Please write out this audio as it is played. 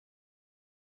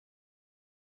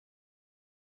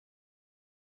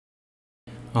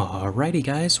Alrighty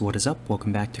guys, what is up?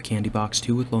 Welcome back to Candy Box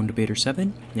 2 with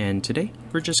LD7, and today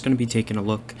we're just going to be taking a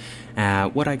look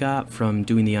at what I got from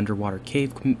doing the underwater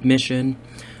cave mission.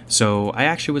 So I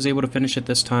actually was able to finish it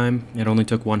this time. It only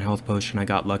took one health potion. I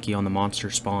got lucky on the monster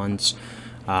spawns.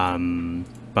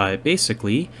 But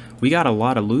basically, we got a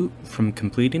lot of loot from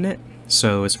completing it.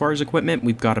 So as far as equipment,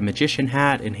 we've got a magician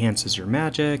hat, enhances your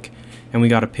magic, and we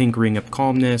got a pink ring of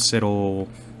calmness. It'll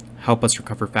help us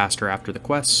recover faster after the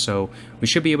quest, so we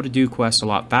should be able to do quests a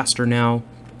lot faster now.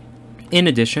 In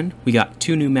addition, we got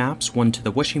two new maps, one to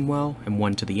the wishing well and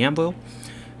one to the anvil.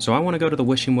 So I want to go to the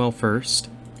wishing well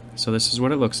first. So this is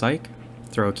what it looks like.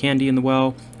 Throw a candy in the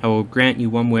well. I will grant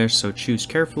you one wish, so choose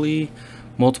carefully.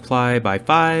 Multiply by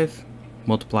 5,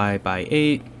 multiply by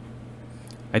 8.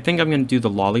 I think I'm going to do the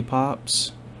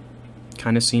lollipops.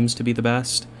 Kind of seems to be the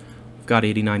best. We've got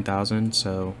 89,000,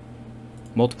 so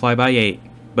multiply by 8.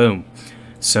 Boom.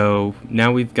 So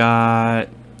now we've got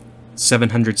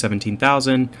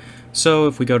 717,000. So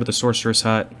if we go to the sorceress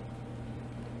hut,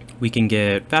 we can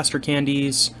get faster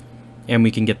candies and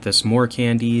we can get this more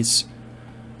candies.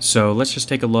 So let's just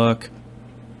take a look.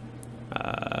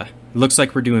 Looks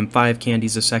like we're doing 5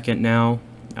 candies a second now.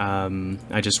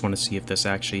 I just want to see if this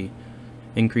actually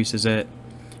increases it.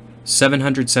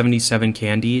 777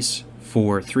 candies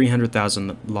for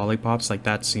 300,000 lollipops. Like,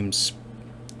 that seems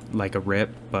like a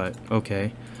rip, but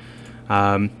okay.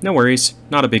 No worries,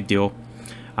 not a big deal.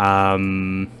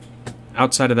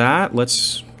 Outside of that,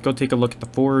 let's go take a look at the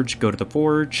forge. Go to the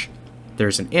forge.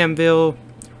 There's an anvil.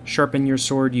 Sharpen your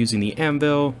sword using the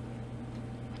anvil.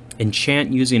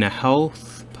 Enchant using a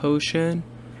health potion.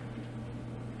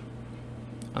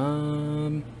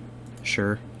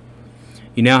 Sure.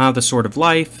 You now have the Sword of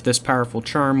Life. This powerful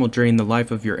charm will drain the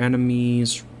life of your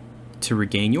enemies to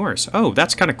regain yours. Oh,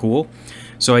 that's kind of cool.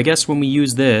 So I guess when we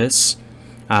use this,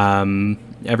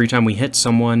 every time we hit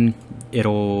someone,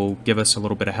 it'll give us a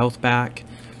little bit of health back.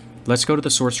 Let's go to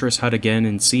the sorceress hut again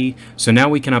and see. So now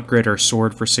we can upgrade our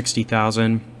sword for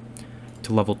 60,000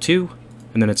 to level 2,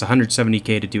 and then it's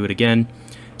 170k to do it again.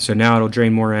 So now it'll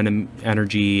drain more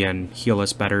energy and heal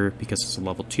us better because it's a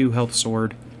level 2 health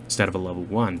sword instead of a level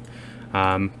 1.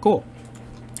 Cool.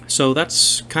 So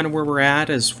that's kind of where we're at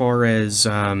as far as,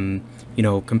 you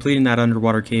know, completing that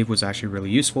underwater cave was actually really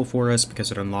useful for us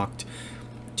because it unlocked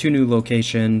 2 new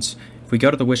locations. If we go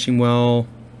to the wishing well,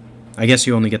 I guess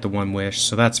you only get the one wish,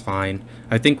 so that's fine.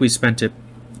 I think we spent it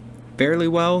fairly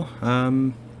well.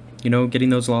 You know, getting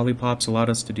those lollipops allowed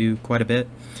us to do quite a bit.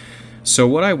 So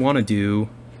what I want to do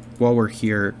while we're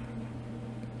here,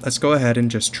 let's go ahead and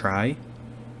just try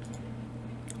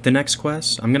the next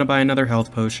quest. I'm going to buy another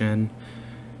health potion,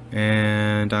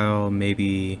 and I'll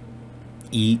maybe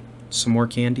eat some more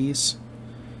candies.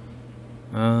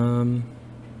 I'm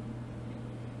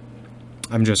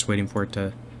just waiting for it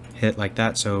to hit like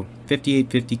that. So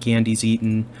 5850 candies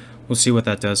eaten. We'll see what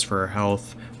that does for our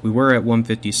health. We were at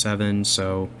 157,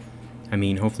 so I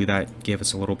mean, hopefully that gave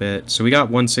us a little bit. So we got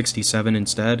 167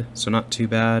 instead, so not too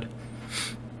bad.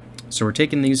 So we're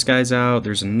taking these guys out.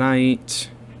 There's a knight.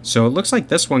 So it looks like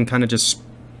this one kind of just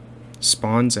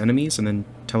spawns enemies and then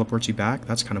teleports you back.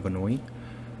 That's kind of annoying.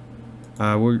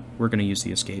 We're going to use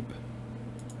the escape.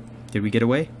 Did we get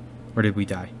away? Or did we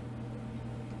die?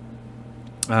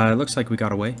 It looks like we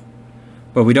got away.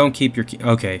 But we don't keep your...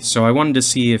 Okay, so I wanted to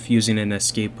see if using an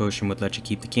escape potion would let you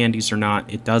keep the candies or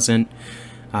not. It doesn't.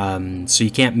 So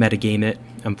you can't metagame it,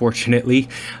 unfortunately.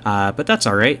 But that's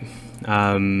alright.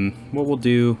 What we'll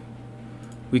do...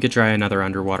 We could try another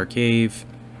underwater cave.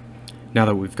 Now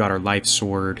that we've got our life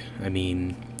sword, I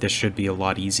mean, this should be a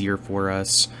lot easier for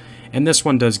us. And this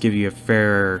one does give you a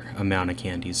fair amount of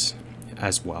candies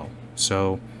as well.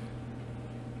 So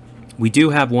we do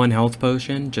have one health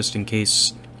potion just in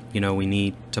case, you know, we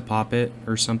need to pop it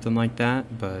or something like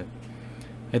that. But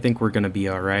I think we're going to be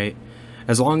alright.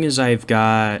 As long as I've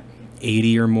got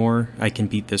 80 or more, I can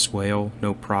beat this whale,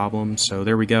 no problem. So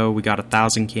there we go. We got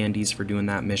 1,000 candies for doing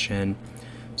that mission.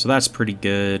 So that's pretty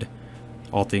good,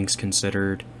 all things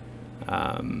considered.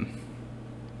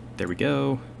 There we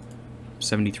go.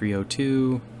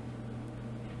 7302.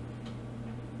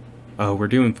 Oh, we're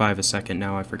doing 5 a second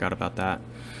now. I forgot about that.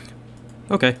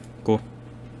 Okay, cool.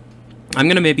 I'm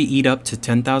going to maybe eat up to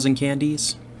 10,000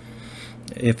 candies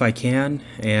if I can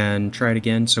and try it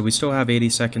again. So we still have 80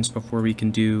 seconds before we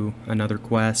can do another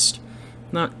quest.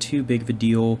 Not too big of a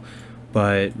deal,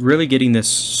 but really getting this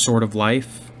Sword of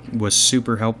Life was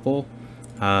super helpful.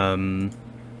 I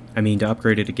mean, to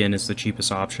upgrade it again is the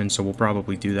cheapest option, so we'll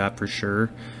probably do that for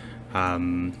sure.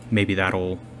 Maybe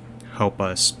that'll help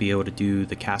us be able to do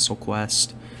the castle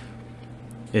quest,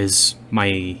 is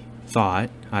my thought.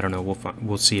 I don't know,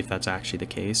 we'll see if that's actually the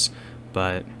case.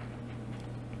 But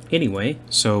anyway,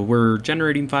 so we're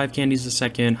generating 5 candies a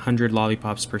second, 100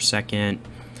 lollipops per second.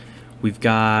 We've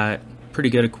got pretty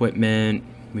good equipment.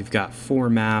 We've got 4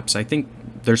 maps. I think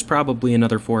there's probably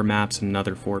another 4 maps and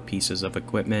another 4 pieces of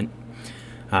equipment.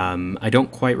 I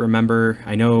don't quite remember.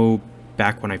 I know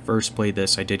back when I first played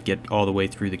this, I did get all the way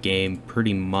through the game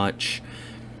pretty much.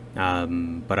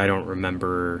 But I don't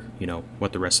remember, you know,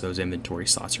 what the rest of those inventory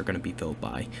slots are going to be filled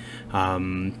by.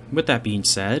 With that being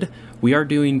said, we are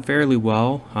doing fairly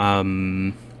well,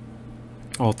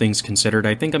 all things considered.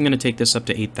 I think I'm going to take this up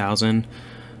to 8,000,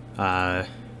 and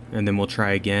then we'll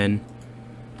try again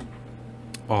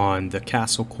on the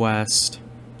castle quest,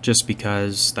 just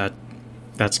because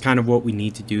that's kind of what we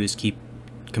need to do, is keep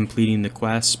completing the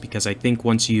quest, because I think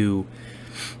once you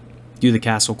do the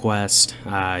castle quest,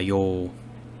 you'll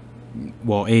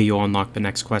unlock the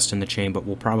next quest in the chain, but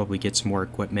we'll probably get some more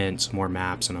equipment, some more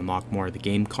maps, and unlock more of the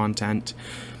game content.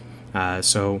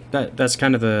 So that's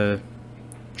kind of the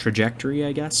trajectory,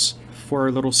 I guess, for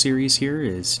our little series here,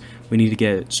 is we need to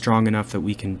get strong enough that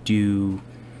we can do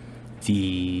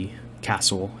the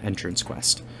castle entrance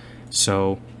quest.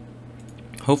 So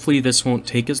hopefully this won't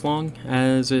take as long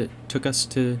as it took us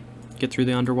to get through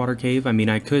the underwater cave. I mean,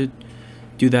 I could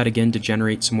do that again to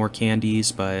generate some more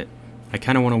candies, but I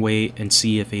kind of want to wait and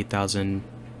see if 8,000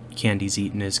 candies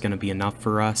eaten is going to be enough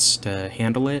for us to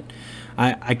handle it.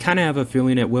 I kind of have a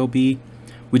feeling it will be.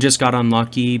 We just got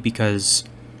unlucky because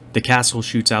the castle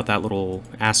shoots out that little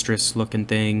asterisk looking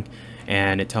thing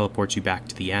and it teleports you back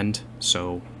to the end.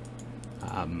 So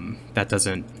that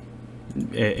doesn't...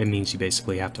 It means you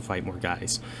basically have to fight more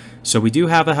guys. So we do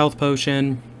have a health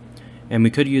potion, and we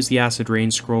could use the acid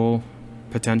rain scroll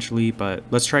potentially, but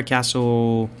let's try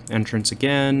castle entrance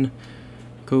again.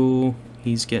 Cool,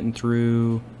 he's getting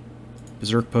through.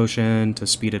 Berserk potion to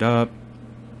speed it up.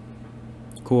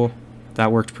 Cool,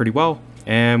 that worked pretty well,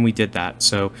 and we did that.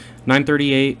 So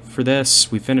 938 for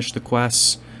this. We finished the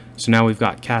quests. So now we've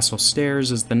got castle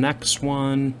stairs as the next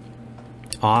one.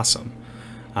 Awesome.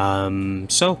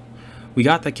 So we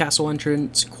got the castle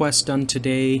entrance quest done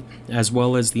today, as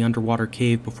well as the underwater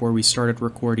cave before we started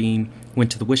recording.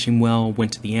 Went to the wishing well,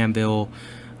 went to the anvil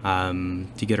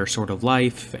to get our sword of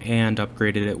life, and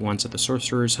upgraded it once at the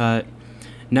sorcerer's hut.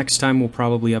 Next time we'll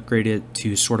probably upgrade it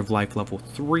to sword of life level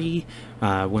 3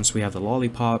 once we have the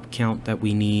lollipop count that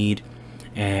we need.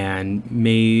 And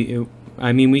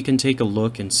we can take a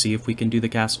look and see if we can do the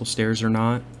castle stairs or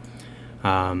not.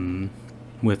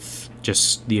 With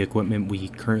just the equipment we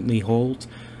currently hold.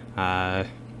 But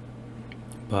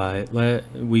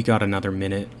we got another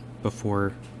minute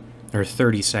before, or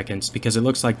 30 seconds, because it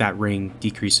looks like that ring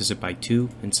decreases it by 2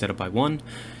 instead of by 1.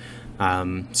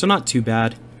 So not too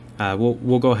bad.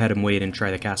 We'll go ahead and wait and try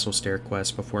the castle stair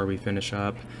quest before we finish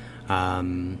up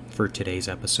for today's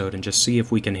episode, and just see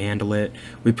if we can handle it.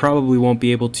 We probably won't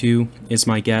be able to, is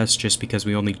my guess, just because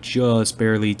we only just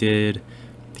barely did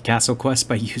the castle quest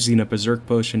by using a berserk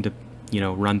potion to, you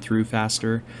know, run through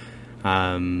faster.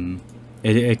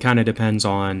 It kind of depends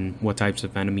on what types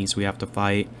of enemies we have to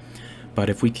fight. But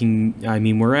if we can, I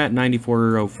mean, we're at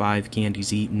 9405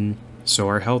 candies eaten, so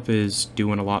our health is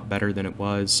doing a lot better than it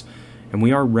was, and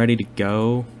we are ready to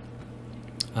go.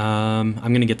 I'm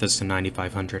gonna get this to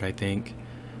 9500, I think.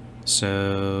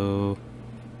 So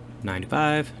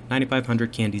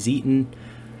 9500 candies eaten.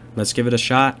 Let's give it a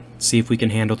shot, see if we can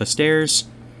handle the stairs.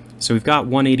 So we've got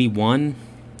 181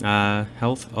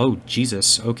 health. Oh,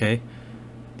 Jesus, okay.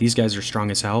 These guys are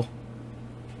strong as hell.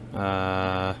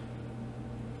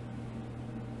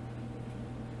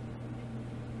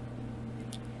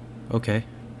 Okay.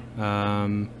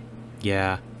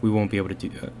 Yeah, we won't be able to do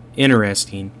that.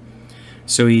 Interesting.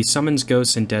 So he summons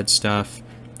ghosts and dead stuff.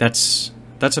 That's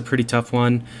a pretty tough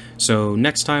one. So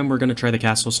next time we're going to try the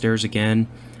castle stairs again.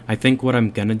 I think what I'm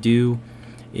going to do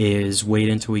is wait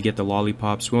until we get the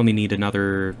lollipops. We only need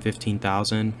another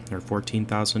 15,000 or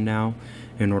 14,000 now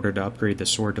in order to upgrade the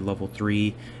sword to level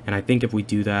 3. And I think if we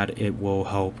do that, it will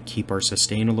help keep our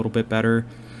sustain a little bit better.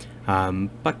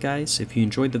 But guys, if you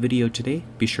enjoyed the video today,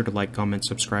 be sure to like, comment,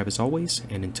 subscribe as always.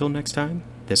 And until next time,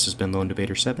 this has been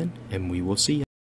LD7, and we will see you.